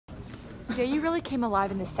Jay, you really came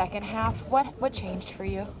alive in the second half. What changed for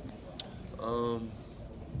you?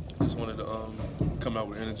 Just wanted to come out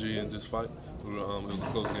with energy and just fight. It was a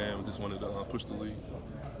close game. We just wanted to push the lead.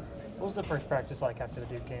 What was the first practice like after the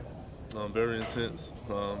Duke game? Very intense,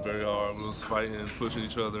 very hard. We was fighting, pushing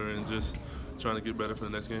each other, and just trying to get better for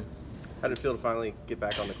the next game. How did it feel to finally get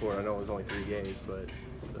back on the court? I know it was only 3 days, but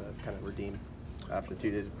to kind of redeem after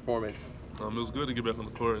 2 days of performance. It was good to get back on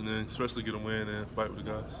the court and then especially get a win and fight with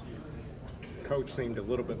the guys. Coach seemed a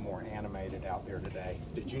little bit more animated out there today.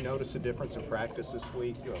 Did you notice a difference in practice this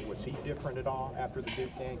week? Was he different at all after the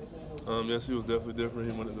Duke game? Yes, he was definitely different.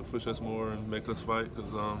 He wanted to push us more and make us fight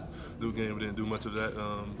because Duke game we didn't do much of that.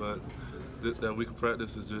 But that week of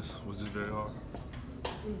practice was just very hard.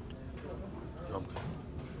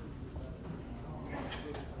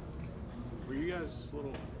 Were you guys a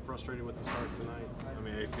little frustrated with the start tonight? I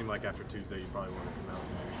mean, it seemed like after Tuesday you probably want to come out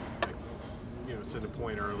and maybe, send a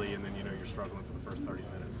point early, and then you're struggling for the first 30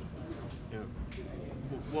 minutes.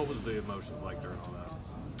 What was the emotions like during all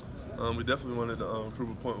that? We definitely wanted to prove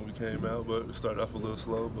a point when we came out, but it started off a little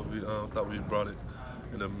slow. But we thought we brought it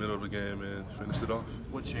in the middle of the game and finished it off.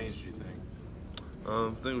 What changed, do you think?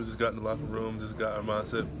 I think we just got in the locker room, just got our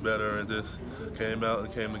mindset better, and just came out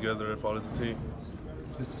and came together and fought as a team.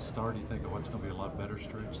 Is this the start, do you think, of what's going to be a lot better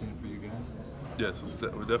stretch scene for you guys? Yes,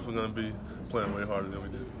 we're definitely going to be playing way harder than we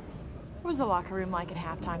did. What was the locker room like at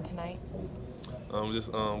halftime tonight? We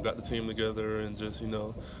just got the team together and just,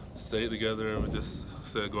 stayed together, and we just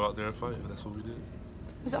said go out there and fight, and that's what we did.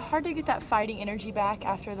 Was it hard to get that fighting energy back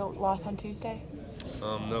after the loss on Tuesday?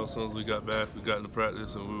 No, as soon as we got back, we got into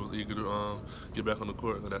practice, and we was eager to get back on the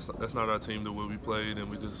court. That's not our team the way we played, and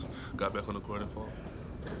we just got back on the court and fought.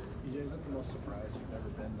 EJ, is that the most surprised you've ever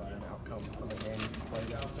been by an outcome of a game you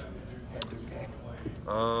played out that Duke game?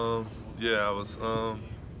 Yeah, I was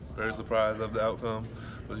very surprised of the outcome,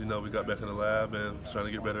 but we got back in the lab and trying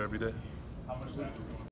to get better every day.